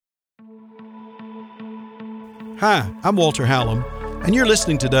Hi, I'm Walter Hallam, and you're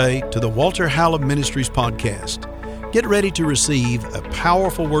listening today to the Walter Hallam Ministries podcast. Get ready to receive a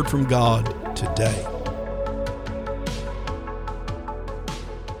powerful word from God today.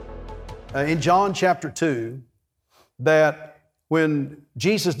 In John chapter 2, that when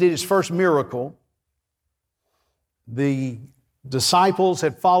Jesus did his first miracle, the disciples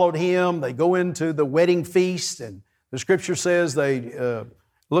had followed him. They go into the wedding feast, and the scripture says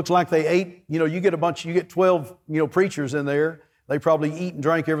looks like they ate, you get 12, preachers in there. They probably eat and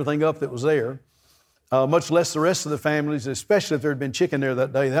drank everything up that was there, much less the rest of the families, especially if there had been chicken there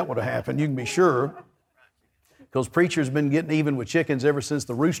that day. That would have happened, you can be sure, because preachers been getting even with chickens ever since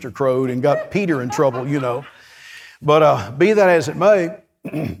the rooster crowed and got Peter in trouble, But be that as it may,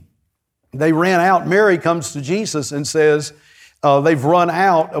 they ran out. Mary comes to Jesus and says, they've run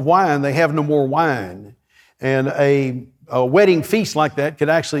out of wine. They have no more wine. And a wedding feast like that could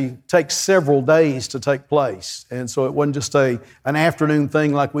actually take several days to take place. And so it wasn't just an afternoon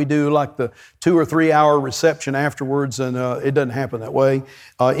thing like we do, like the 2 or 3 hour reception afterwards, and it doesn't happen that way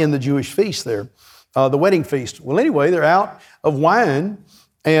in the Jewish feast there, the wedding feast. Well, anyway, they're out of wine,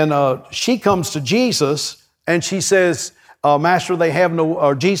 and she comes to Jesus, and she says, Master,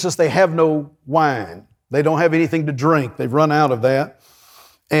 Jesus, they have no wine. They don't have anything to drink. They've run out of that.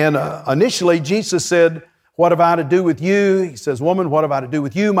 And initially, Jesus said, what have I to do with you? He says, woman, what have I to do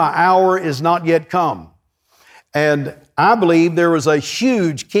with you? My hour is not yet come. And I believe there was a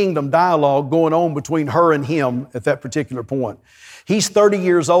huge kingdom dialogue going on between her and him at that particular point. He's 30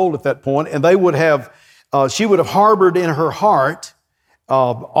 years old at that point, and she would have harbored in her heart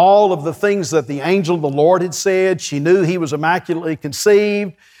all of the things that the angel of the Lord had said. She knew he was immaculately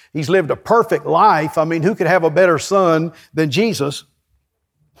conceived. He's lived a perfect life. I mean, who could have a better son than Jesus?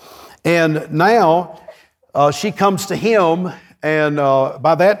 And now she comes to him, and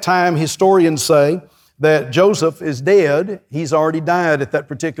by that time, historians say that Joseph is dead. He's already died at that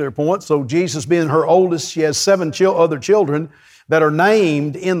particular point. So Jesus being her oldest, she has 7 other children that are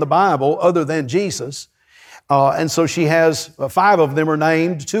named in the Bible other than Jesus. And so she has 5 of them are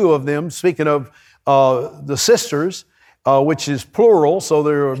named, 2 of them, speaking of the sisters, which is plural, so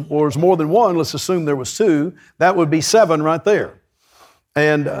there was more than one. Let's assume there was 2. That would be 7 right there.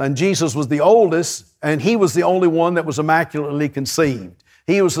 And Jesus was the oldest, and he was the only one that was immaculately conceived.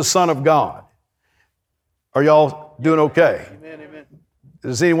 He was the Son of God. Are y'all doing okay? Amen, amen.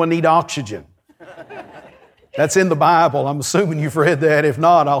 Does anyone need oxygen? That's in the Bible. I'm assuming you've read that. If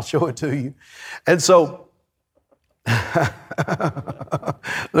not, I'll show it to you. And so,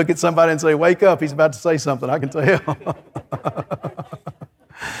 look at somebody and say, wake up, he's about to say something, I can tell.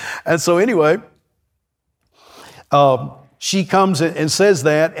 And so anyway, she comes and says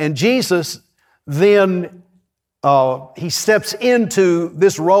that, and Jesus then, he steps into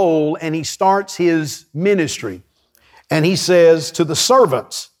this role and he starts his ministry. And he says to the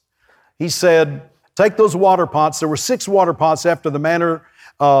servants, he said, take those water pots. There were 6 water pots after the manner,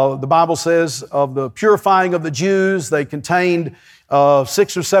 the Bible says, of the purifying of the Jews. They contained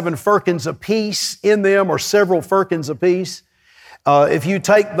 6 or 7 firkins apiece in them, or several firkins apiece. If you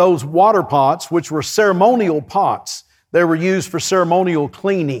take those water pots, which were ceremonial pots, they were used for ceremonial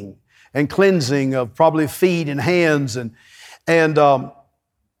cleaning and cleansing of probably feet and hands. And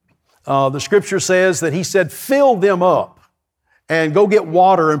the scripture says that he said, fill them up and go get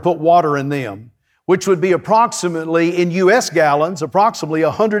water and put water in them, which would be approximately, in U.S. gallons, approximately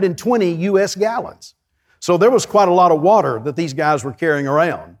 120 U.S. gallons. So there was quite a lot of water that these guys were carrying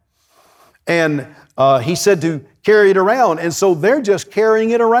around. And he said to carry it around. And so they're just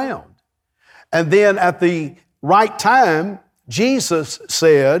carrying it around. And then at the right time, Jesus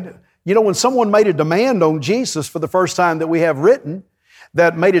said, when someone made a demand on Jesus for the first time that we have written,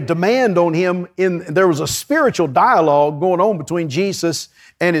 that made a demand on him, there was a spiritual dialogue going on between Jesus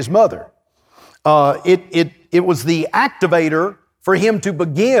and his mother. It was the activator for him to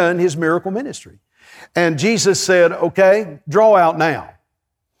begin his miracle ministry. And Jesus said, okay, draw out now.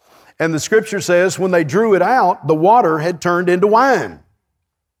 And the scripture says when they drew it out, the water had turned into wine.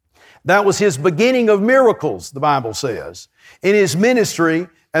 That was his beginning of miracles, the Bible says, in his ministry,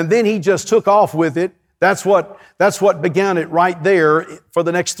 and then he just took off with it. That's what began it right there. For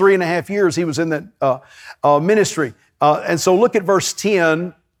the next 3.5 years, he was in that ministry. And so look at verse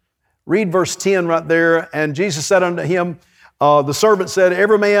 10. Read verse 10 right there. And Jesus said unto him, the servant said,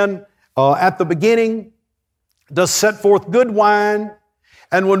 every man at the beginning does set forth good wine,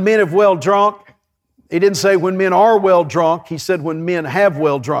 and when men have well drunk, he didn't say when men are well drunk, he said when men have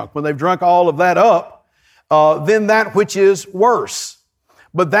well drunk. When they've drunk all of that up, then that which is worse.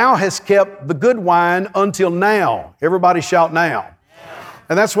 But thou hast kept the good wine until now. Everybody shout now.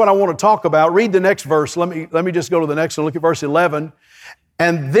 And that's what I want to talk about. Read the next verse. Let me just go to the next one. Look at verse 11.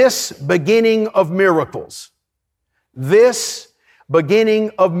 And this beginning of miracles, this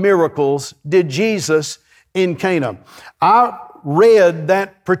beginning of miracles did Jesus in Cana. I read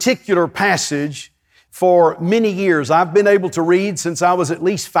that particular passage for many years. I've been able to read since I was at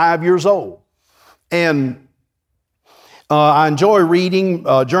least 5 years old. And I enjoy reading.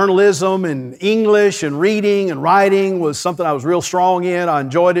 Journalism and English and reading and writing was something I was real strong in. I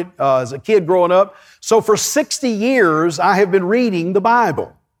enjoyed it as a kid growing up. So for 60 years, I have been reading the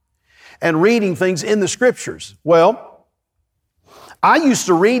Bible and reading things in the Scriptures. Well, I used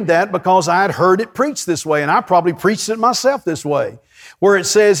to read that because I had heard it preached this way, and I probably preached it myself this way, where it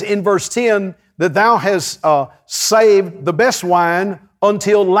says in verse 10 that thou hast saved the best wine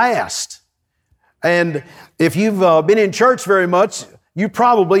until last. And if you've been in church very much, you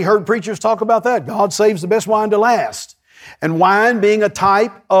probably heard preachers talk about that. God saves the best wine to last. And wine being a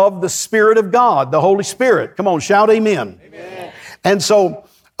type of the Spirit of God, the Holy Spirit. Come on, shout amen. Amen. And so,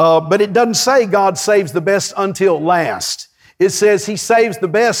 but it doesn't say God saves the best until last. It says He saves the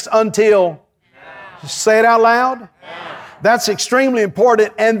best until, say it out loud. That's extremely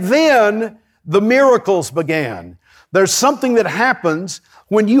important. And then the miracles began. There's something that happens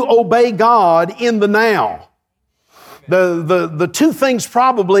when you obey God in the now. The two things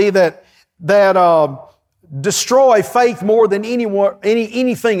probably that destroy faith more than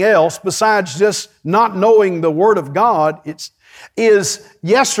anything else besides just not knowing the Word of God is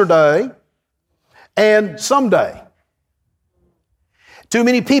yesterday and someday. Too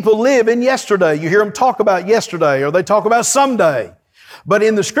many people live in yesterday. You hear them talk about yesterday or they talk about someday. But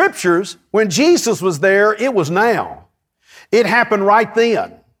in the Scriptures, when Jesus was there, it was now. It happened right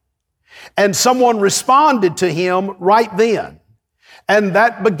then. And someone responded to Him right then. And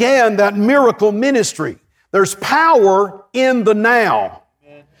that began that miracle ministry. There's power in the now.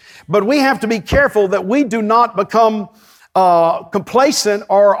 But we have to be careful that we do not become complacent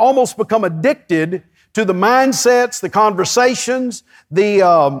or almost become addicted to the mindsets, the conversations,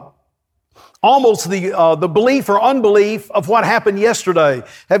 the belief or unbelief of what happened yesterday.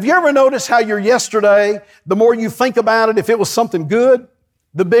 Have you ever noticed how your yesterday, the more you think about it, if it was something good,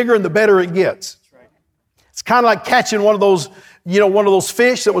 the bigger and the better it gets? It's kind of like catching one of those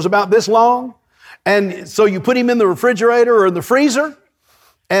fish that was about this long. And so you put him in the refrigerator or in the freezer.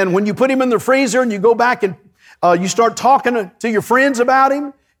 And when you put him in the freezer and you go back and you start talking to your friends about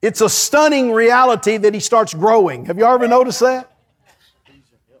him, it's a stunning reality that he starts growing. Have you ever noticed that?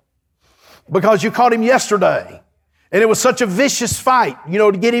 Because you caught him yesterday. And it was such a vicious fight,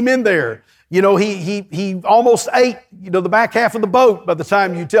 to get him in there. He almost ate, the back half of the boat by the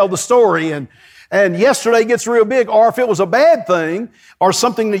time you tell the story. And yesterday gets real big. Or if it was a bad thing or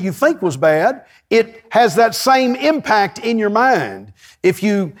something that you think was bad, it has that same impact in your mind. If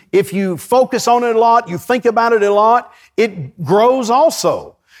you focus on it a lot, you think about it a lot, it grows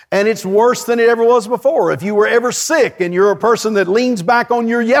also. And it's worse than it ever was before. If you were ever sick and you're a person that leans back on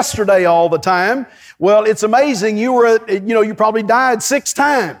your yesterday all the time, well, it's amazing. You probably died 6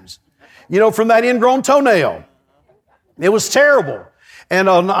 times, from that ingrown toenail. It was terrible. And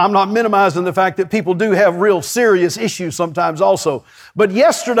I'm not minimizing the fact that people do have real serious issues sometimes also. But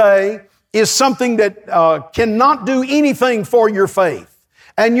yesterday is something that cannot do anything for your faith.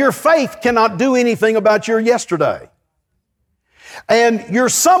 And your faith cannot do anything about your yesterday. And your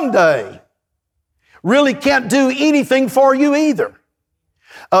someday really can't do anything for you either.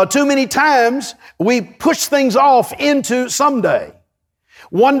 Too many times we push things off into someday.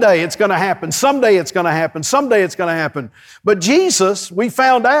 One day it's going to happen. Someday it's going to happen. Someday it's going to happen. But Jesus, we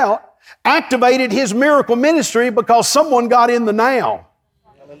found out, activated His miracle ministry because someone got in the now.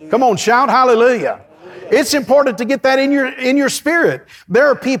 Hallelujah. Come on, shout hallelujah. It's important to get that in your spirit. There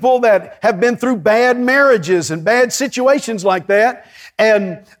are people that have been through bad marriages and bad situations like that,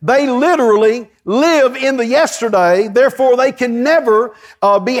 and they literally live in the yesterday, therefore they can never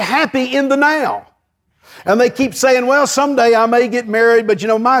be happy in the now. And they keep saying, well, someday I may get married, but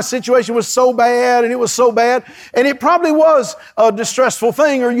my situation was so bad and it was so bad. And it probably was a distressful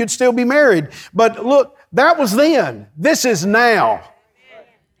thing or you'd still be married. But look, that was then. This is now.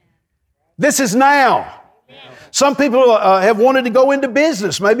 This is now. Some people have wanted to go into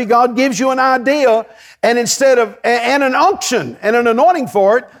business. Maybe God gives you an idea and and an unction and an anointing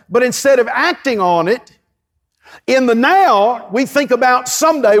for it, but instead of acting on it, in the now, we think about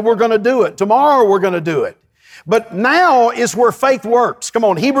someday we're going to do it. Tomorrow we're going to do it. But now is where faith works. Come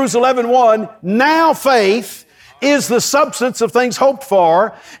on, Hebrews 11:1, now faith is the substance of things hoped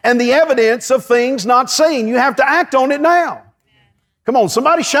for and the evidence of things not seen. You have to act on it now. Come on,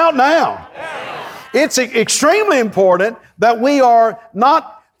 somebody shout now. It's extremely important that we are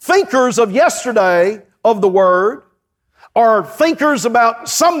not thinkers of yesterday of the Word, or thinkers about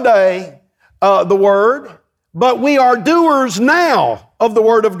someday the Word, but we are doers now of the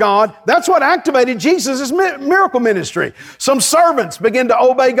Word of God. That's what activated Jesus' miracle ministry. Some servants began to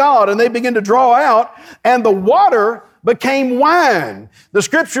obey God, and they began to draw out, and the water became wine. The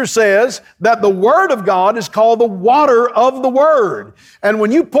Scripture says that the Word of God is called the water of the Word. And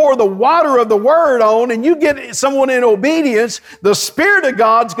when you pour the water of the Word on and you get someone in obedience, the Spirit of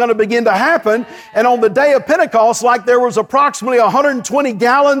God's going to begin to happen. And on the day of Pentecost, like there was approximately 120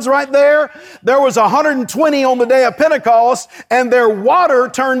 gallons right there, there was 120 on the day of Pentecost, and their water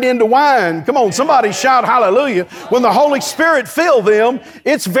turned into wine. Come on, somebody shout hallelujah. When the Holy Spirit filled them,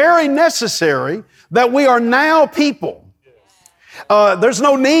 it's very necessary that we are now people. There's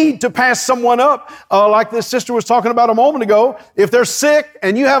no need to pass someone up like this sister was talking about a moment ago. If they're sick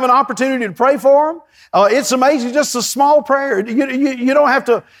and you have an opportunity to pray for them, it's amazing. Just a small prayer. You don't have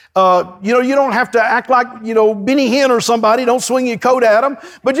to, you don't have to act like, Benny Hinn or somebody. Don't swing your coat at them,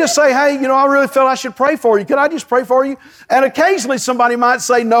 but just say, hey, I really feel I should pray for you. Could I just pray for you? And occasionally somebody might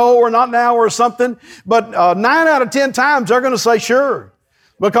say no or not now or something, but 9 out of 10 times they're going to say sure.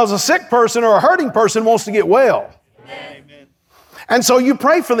 Because a sick person or a hurting person wants to get well. Amen. And so you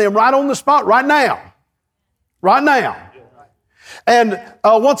pray for them right on the spot, right now. Right now. And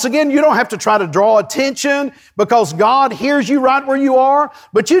once again, you don't have to try to draw attention because God hears you right where you are,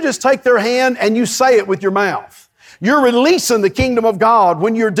 but you just take their hand and you say it with your mouth. You're releasing the kingdom of God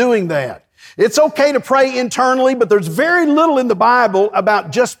when you're doing that. It's okay to pray internally, but there's very little in the Bible about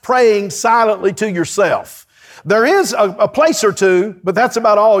just praying silently to yourself. There is a place or two, but that's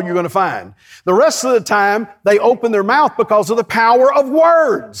about all you're going to find. The rest of the time, they open their mouth because of the power of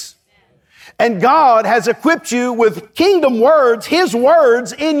words. And God has equipped you with kingdom words, His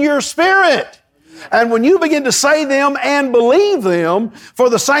words in your spirit. And when you begin to say them and believe them for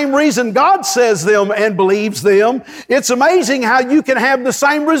the same reason God says them and believes them, it's amazing how you can have the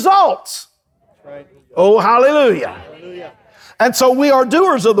same results. Oh, hallelujah. And so we are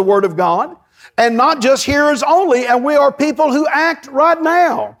doers of the Word of God. And not just hearers only, and we are people who act right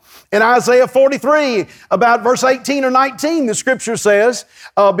now. In Isaiah 43, about verse 18 or 19, the Scripture says,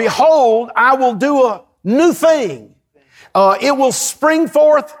 behold, I will do a new thing. It will spring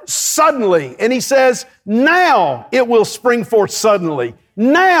forth suddenly. And He says, now it will spring forth suddenly.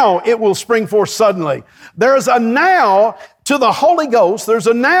 Now it will spring forth suddenly. There's a now to the Holy Ghost. There's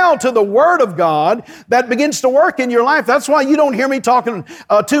a now to the Word of God that begins to work in your life. That's why you don't hear me talking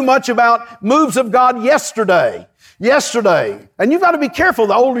too much about moves of God yesterday. And you've got to be careful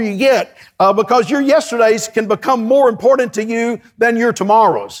the older you get because your yesterdays can become more important to you than your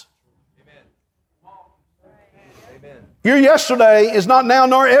tomorrows. Amen. Your yesterday is not now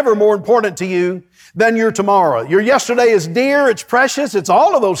nor ever more important to you than your tomorrow. Your yesterday is dear, it's precious, it's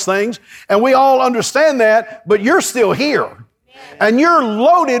all of those things, and we all understand that, but you're still here. And you're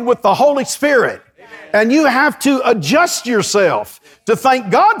loaded with the Holy Spirit. And you have to adjust yourself to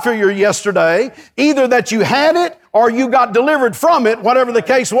thank God for your yesterday, either that you had it or you got delivered from it, whatever the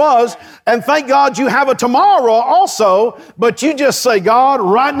case was, and thank God you have a tomorrow also, but you just say, God,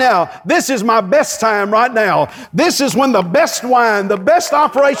 right now, this is my best time right now. This is when the best wine, the best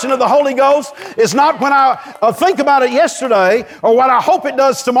operation of the Holy Ghost is not when I think about it yesterday or what I hope it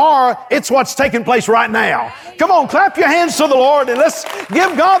does tomorrow, it's what's taking place right now. Come on, clap your hands to the Lord and let's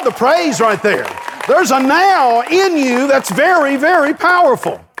give God the praise right there. There's a now in you that's very, very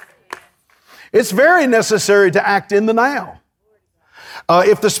powerful. It's very necessary to act in the now.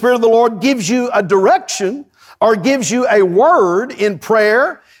 If the Spirit of the Lord gives you a direction or gives you a word in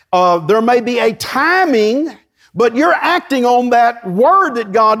prayer, there may be a timing, but you're acting on that word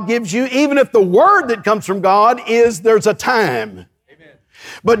that God gives you, even if the word that comes from God is there's a time. Amen.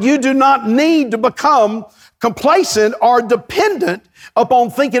 But you do not need to become complacent or dependent upon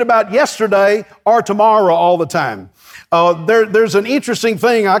thinking about yesterday or tomorrow all the time. There's an interesting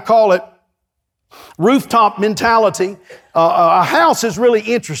thing, I call it rooftop mentality. A house is really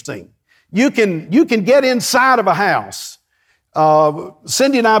interesting. You can get inside of a house.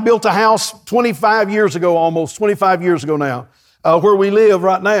 Cindy and I built a house 25 years ago now, where we live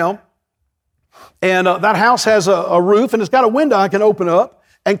right now. And that house has a roof, and it's got a window I can open up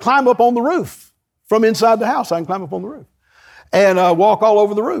and climb up on the roof. From inside the house, I can climb up on the roof and walk all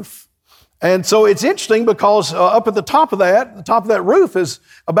over the roof. And so it's interesting because up at the top of that roof is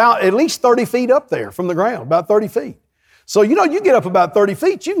about at least 30 feet up there from the ground, about 30 feet. So, you get up about 30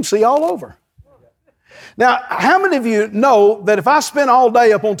 feet, you can see all over. Now, how many of you know that if I spend all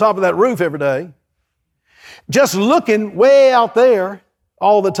day up on top of that roof every day, just looking way out there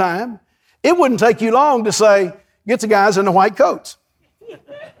all the time, it wouldn't take you long to say, get the guys in the white coats.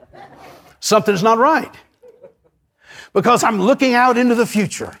 Something's not right. Because I'm looking out into the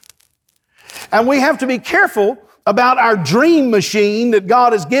future. And we have to be careful about our dream machine that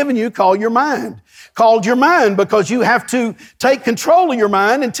God has given you called your mind. Called your mind because you have to take control of your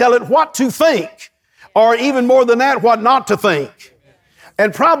mind and tell it what to think. Or even more than that, what not to think.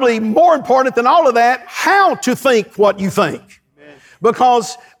 And probably more important than all of that, how to think what you think.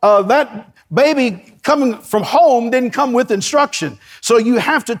 Because that baby coming from home didn't come with instruction. So you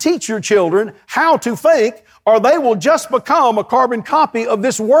have to teach your children how to think, or they will just become a carbon copy of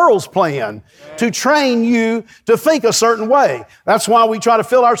this world's plan to train you to think a certain way. That's why we try to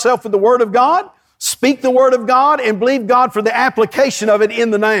fill ourselves with the Word of God, speak the Word of God, and believe God for the application of it in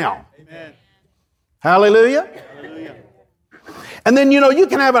the now. Amen. Hallelujah. Hallelujah. And then, you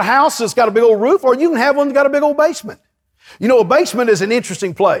can have a house that's got a big old roof, or you can have one that's got a big old basement. A basement is an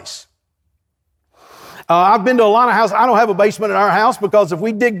interesting place. I've been to a lot of houses. I don't have a basement in our house because if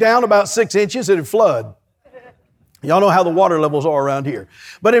we dig down about 6 inches, it'd flood. Y'all know how the water levels are around here.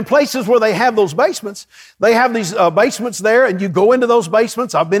 But in places where they have those basements, they have these basements there, and you go into those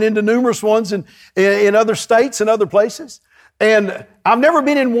basements. I've been into numerous ones in other states and other places. And I've never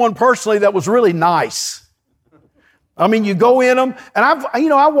been in one personally that was really nice. I mean, you go in them, and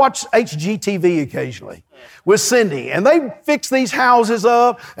I watch HGTV occasionally with Cindy, and they fix these houses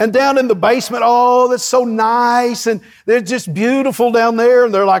up, and down in the basement, oh, that's so nice, and they're just beautiful down there,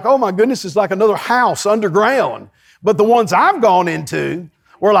 and they're like, oh my goodness, it's like another house underground. But the ones I've gone into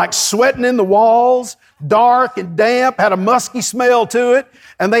were like sweating in the walls, dark and damp, had a musky smell to it,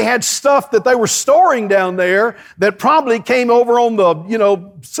 and they had stuff that they were storing down there that probably came over on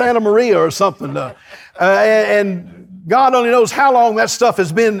the, Santa Maria or something. And God only knows how long that stuff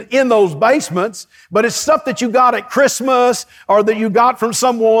has been in those basements, but it's stuff that you got at Christmas or that you got from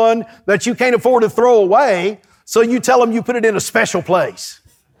someone that you can't afford to throw away, so you tell them you put it in a special place.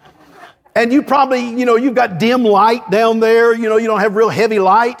 And you probably, you've got dim light down there, you don't have real heavy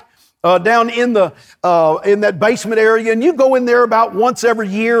light down in that basement area, and you go in there about once every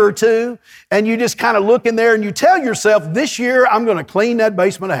year or two, and you just kind of look in there and you tell yourself, this year I'm going to clean that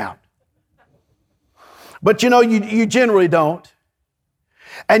basement out. But you generally don't.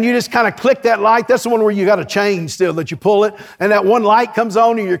 And you just kind of click that light. That's the one where you got a chain still that you pull it. And that one light comes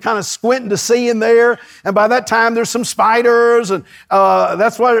on and you're kind of squinting to see in there. And by that time, there's some spiders. And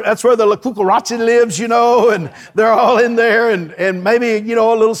that's where the La Cucaracha lives, and they're all in there. And maybe, a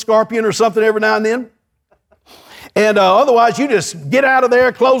little scorpion or something every now and then. And otherwise, you just get out of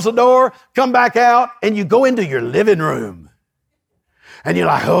there, close the door, come back out, and you go into your living room. And you're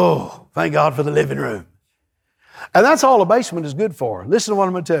like, oh, thank God for the living room. And that's all a basement is good for. Listen to what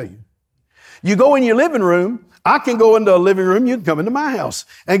I'm going to tell you. You go in your living room. I can go into a living room. You can come into my house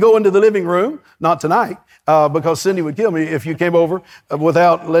and go into the living room. Not tonight, because Cindy would kill me if you came over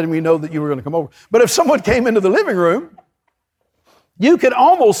without letting me know that you were going to come over. But if someone came into the living room, you could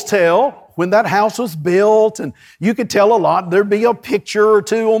almost tell when that house was built, and you could tell a lot. There'd be a picture or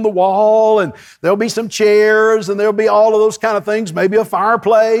two on the wall, and there'll be some chairs, and there'll be all of those kind of things, maybe a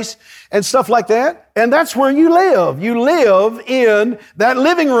fireplace and stuff like that. And that's where you live. You live in that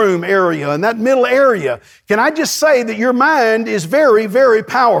living room area, in that middle area. Can I just say that your mind is very, very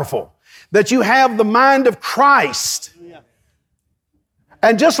powerful, that you have the mind of Christ.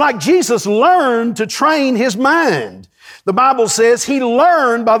 And just like Jesus learned to train his mind, the Bible says he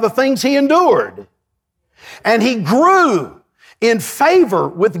learned by the things he endured. And he grew in favor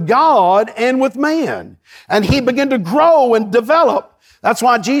with God and with man. And he began to grow and develop. That's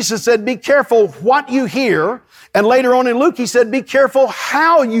why Jesus said, be careful what you hear. And later on in Luke, he said, be careful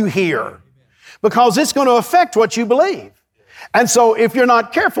how you hear, because it's going to affect what you believe. And so if you're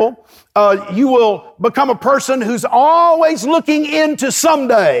not careful, you will become a person who's always looking into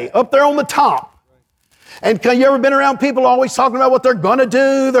someday up there on the top. And you ever been around people always talking about what they're going to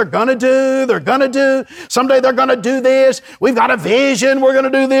do, they're going to do, they're going to do. Someday they're going to do this. We've got a vision. We're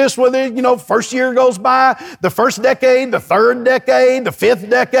going to do this. Whether, first year goes by, the first decade, the third decade, the fifth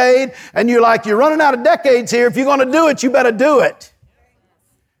decade. And you're like, you're running out of decades here. If you're going to do it, you better do it.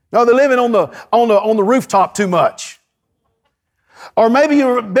 No, they're living on the rooftop too much. Or maybe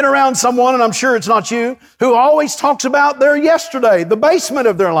you've been around someone, and I'm sure it's not you, who always talks about their yesterday, the basement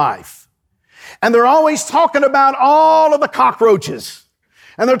of their life. And they're always talking about all of the cockroaches.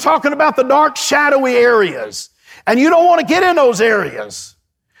 And they're talking about the dark, shadowy areas. And you don't want to get in those areas.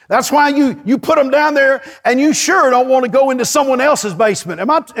 That's why you put them down there, and you sure don't want to go into someone else's basement.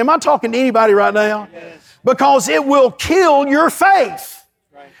 Am I talking to anybody right now? Yes. Because it will kill your faith.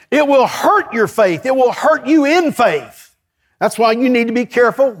 Right. It will hurt your faith. It will hurt you in faith. That's why you need to be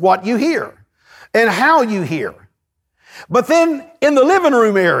careful what you hear and how you hear. But then in the living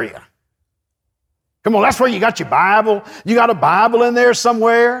room area, come on, that's where you got your Bible. You got a Bible in there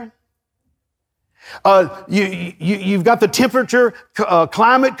somewhere. You've got the temperature,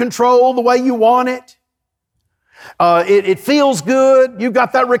 climate control the way you want it. It feels good. You've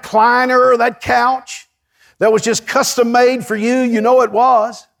got that recliner or that couch that was just custom made for you. You know it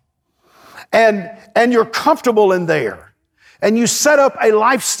was. And you're comfortable in there. And you set up a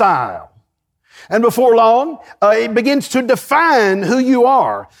lifestyle. And before long, it begins to define who you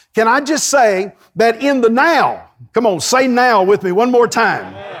are. Can I just say that in the now, come on, say now with me one more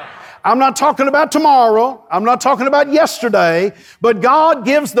time. I'm not talking about tomorrow. I'm not talking about yesterday, but God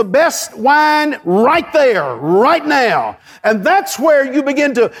gives the best wine right there, right now. And that's where you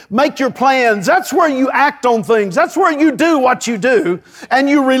begin to make your plans. That's where you act on things. That's where you do what you do. And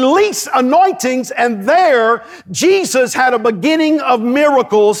you release anointings. And there, Jesus had a beginning of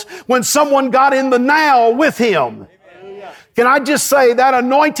miracles when someone got in the now with Him. Can I just say that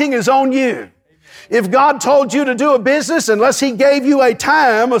anointing is on you? If God told you to do a business, unless He gave you a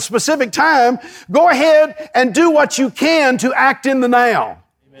time, a specific time, go ahead and do what you can to act in the now.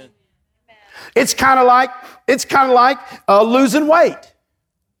 Amen. It's kind of like losing weight.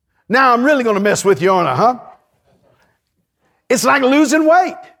 Now I'm really going to mess with you, aren't I, huh? It's like losing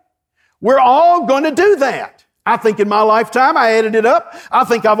weight. We're all going to do that. I think in my lifetime, I added it up. I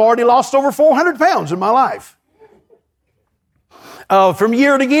think I've already lost over 400 pounds in my life. From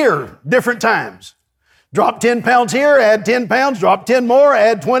year to year, different times. Drop 10 pounds here, add 10 pounds, drop 10 more,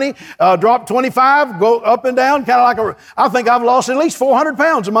 add 20, drop 25, go up and down, kind of like I think I've lost at least 400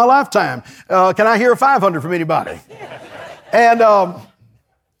 pounds in my lifetime. Can I hear a 500 from anybody? And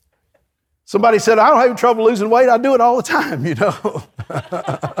somebody said, I don't have any trouble losing weight. I do it all the time, you know.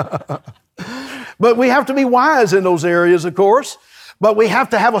 But we have to be wise in those areas, of course. But we have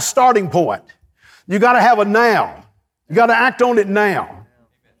to have a starting point. You got to have a now. You got to act on it now.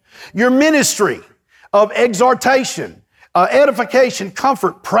 Your ministry of exhortation, edification,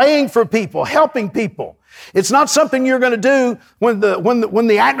 comfort, praying for people, helping people. It's not something you're going to do when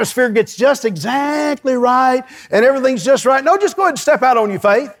the atmosphere gets just exactly right and everything's just right. No, just go ahead and step out on your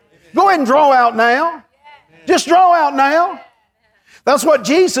faith. Go ahead and draw out now. Just draw out now. That's what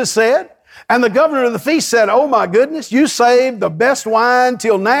Jesus said. And the governor of the feast said, oh my goodness, you saved the best wine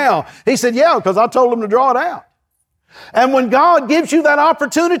till now. He said, yeah, because I told him to draw it out. And when God gives you that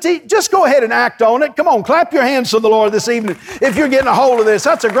opportunity, just go ahead and act on it. Come on, clap your hands to the Lord this evening. If you're getting a hold of this,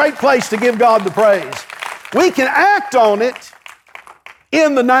 that's a great place to give God the praise. We can act on it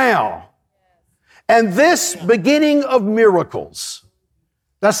in the now. And this beginning of miracles,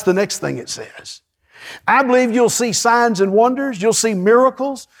 that's the next thing it says. I believe you'll see signs and wonders. You'll see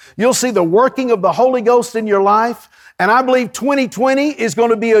miracles. You'll see the working of the Holy Ghost in your life. And I believe 2020 is going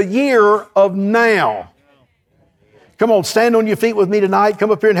to be a year of now. Come on, stand on your feet with me tonight. Come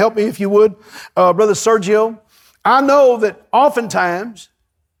up here and help me if you would. Brother Sergio, I know that oftentimes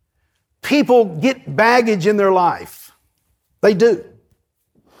people get baggage in their life. They do.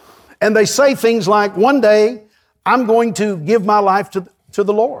 And they say things like, one day I'm going to give my life to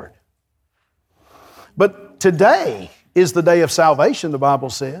the Lord. But today is the day of salvation, the Bible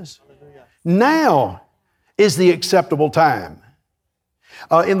says. Now is the acceptable time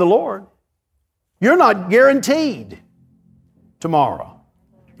in the Lord. You're not guaranteed tomorrow.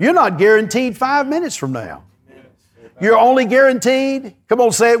 You're not guaranteed 5 minutes from now. You're only guaranteed, come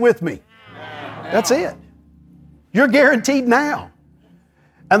on, say it with me. That's it. You're guaranteed now.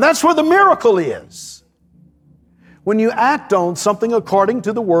 And that's where the miracle is. When you act on something according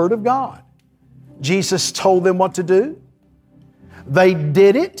to the Word of God. Jesus told them what to do. They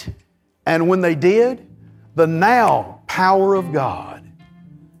did it. And when they did, the now power of God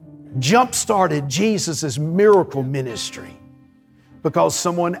jump-started Jesus' miracle ministry because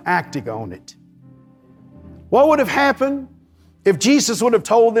someone acted on it. What would have happened if Jesus would have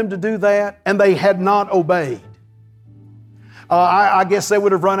told them to do that and they had not obeyed? I guess they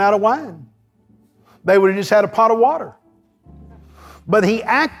would have run out of wine. They would have just had a pot of water. But He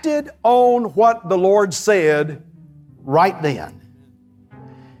acted on what the Lord said right then.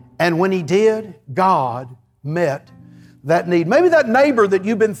 And when He did, God met that need. Maybe that neighbor that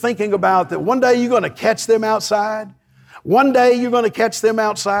you've been thinking about, that one day you're going to catch them outside. One day you're going to catch them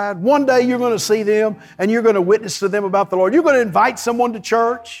outside. One day you're going to see them and you're going to witness to them about the Lord. You're going to invite someone to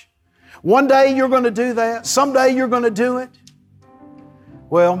church. One day you're going to do that. Someday you're going to do it.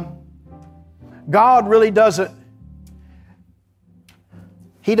 Well, God really doesn't.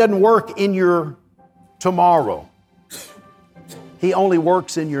 He doesn't work in your tomorrow. He only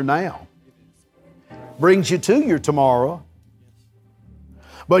works in your now. Brings you to your tomorrow,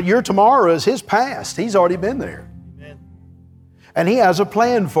 But your tomorrow is His past. He's already been there. Amen. And He has a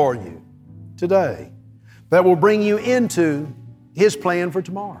plan for you today that will bring you into His plan for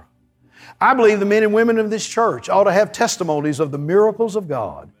tomorrow. I believe the men and women of this church ought to have testimonies of the miracles of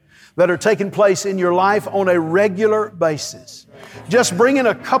God that are taking place in your life on a regular basis. Just bringing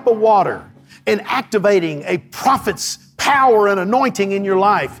a cup of water and activating a prophet's power and anointing in your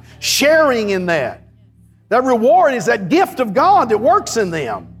life, sharing in that. That reward is that gift of God that works in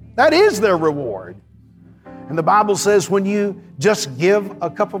them. That is their reward. And the Bible says when you just give a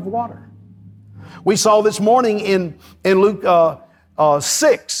cup of water. We saw this morning in Luke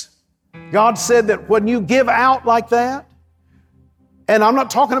 6, God said that when you give out like that, and I'm not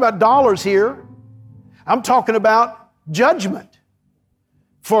talking about dollars here, I'm talking about judgment.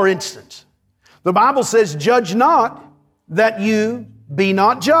 For instance, the Bible says, judge not that you be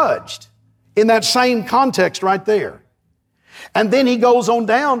not judged. In that same context right there. And then he goes on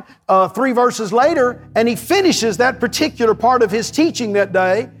down 3 verses later and he finishes that particular part of his teaching that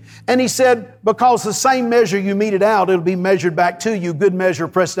day. And he said, because the same measure you meted out, it'll be measured back to you. Good measure,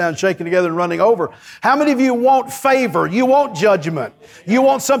 pressed down, shaken together, and running over. How many of you want favor? You want judgment. You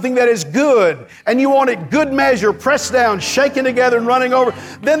want something that is good. And you want it good measure, pressed down, shaken together, and running over.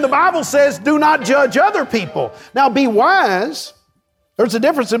 Then the Bible says, do not judge other people. Now be wise. There's a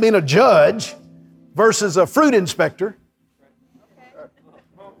difference in being a judge versus a fruit inspector.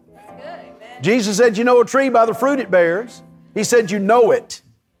 Jesus said, you know a tree by the fruit it bears. He said, you know it.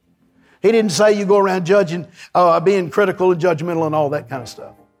 He didn't say you go around judging, being critical and judgmental and all that kind of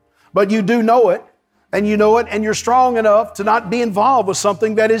stuff. But you do know it, and you know it, and you're strong enough to not be involved with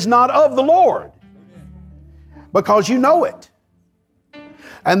something that is not of the Lord. Because you know it.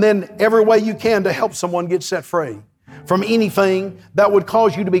 And then every way you can to help someone get set free from anything that would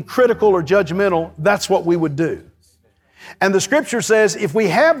cause you to be critical or judgmental, that's what we would do. And the Scripture says if we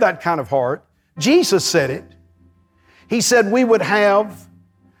have that kind of heart, Jesus said it, He said we would have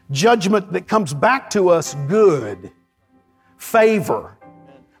judgment that comes back to us good, favor,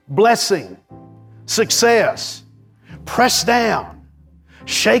 blessing, success, pressed down,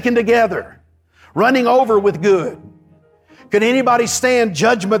 shaken together, running over with good. Could anybody stand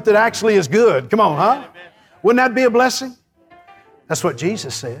judgment that actually is good? Come on, huh? Wouldn't that be a blessing? That's what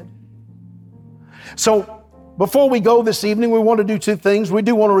Jesus said. So before we go this evening, we want to do 2 things. We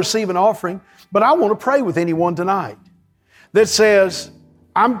do want to receive an offering, but I want to pray with anyone tonight that says,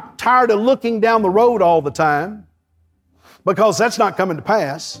 I'm tired of looking down the road all the time because that's not coming to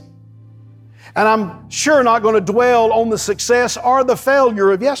pass. And I'm sure not going to dwell on the success or the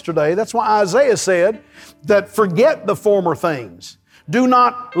failure of yesterday. That's why Isaiah said that forget the former things. Do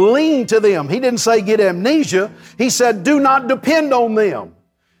not lean to them. He didn't say get amnesia. He said do not depend on them.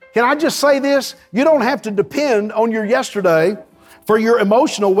 Can I just say this? You don't have to depend on your yesterday for your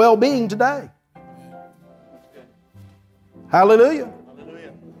emotional well-being today. Hallelujah.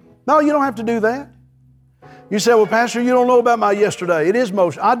 No, you don't have to do that. You say, well, Pastor, you don't know about my yesterday. It is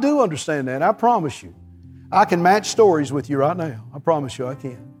emotional. I do understand that. I promise you. I can match stories with you right now. I promise you I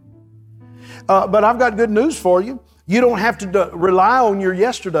can. But I've got good news for you. You don't have to rely on your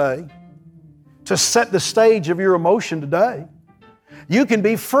yesterday to set the stage of your emotion today. You can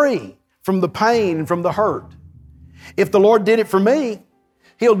be free from the pain and from the hurt. If the Lord did it for me,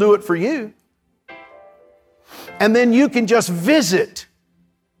 He'll do it for you. And then you can just visit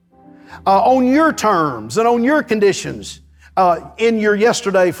on your terms and on your conditions in your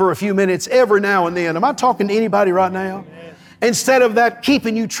yesterday for a few minutes every now and then. Am I talking to anybody right now? Instead of that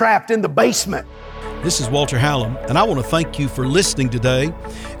keeping you trapped in the basement. This is Walter Hallam, and I want to thank you for listening today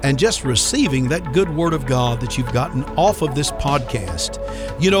and just receiving that good Word of God that you've gotten off of this podcast.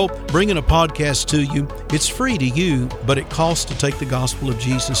 You know, bringing a podcast to you, it's free to you, but it costs to take the gospel of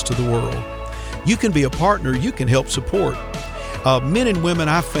Jesus to the world. You can be a partner. You can help support. Men and women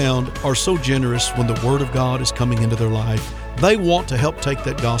I've found are so generous when the Word of God is coming into their life. They want to help take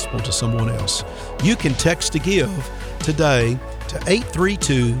that gospel to someone else. You can text to give today to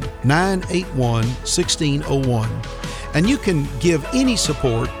 832-981-1601. And you can give any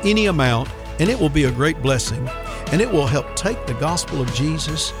support, any amount, and it will be a great blessing. And it will help take the gospel of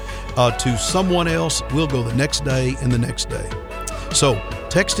Jesus to someone else. We'll go the next day and the next day. So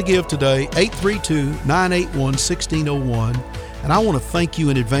text to give today, 832-981-1601. And I want to thank you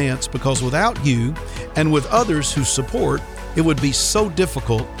in advance because without you and with others who support, it would be so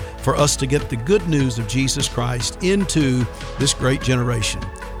difficult for us to get the good news of Jesus Christ into this great generation.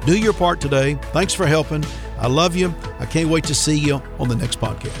 Do your part today. Thanks for helping. I love you. I can't wait to see you on the next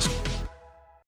podcast.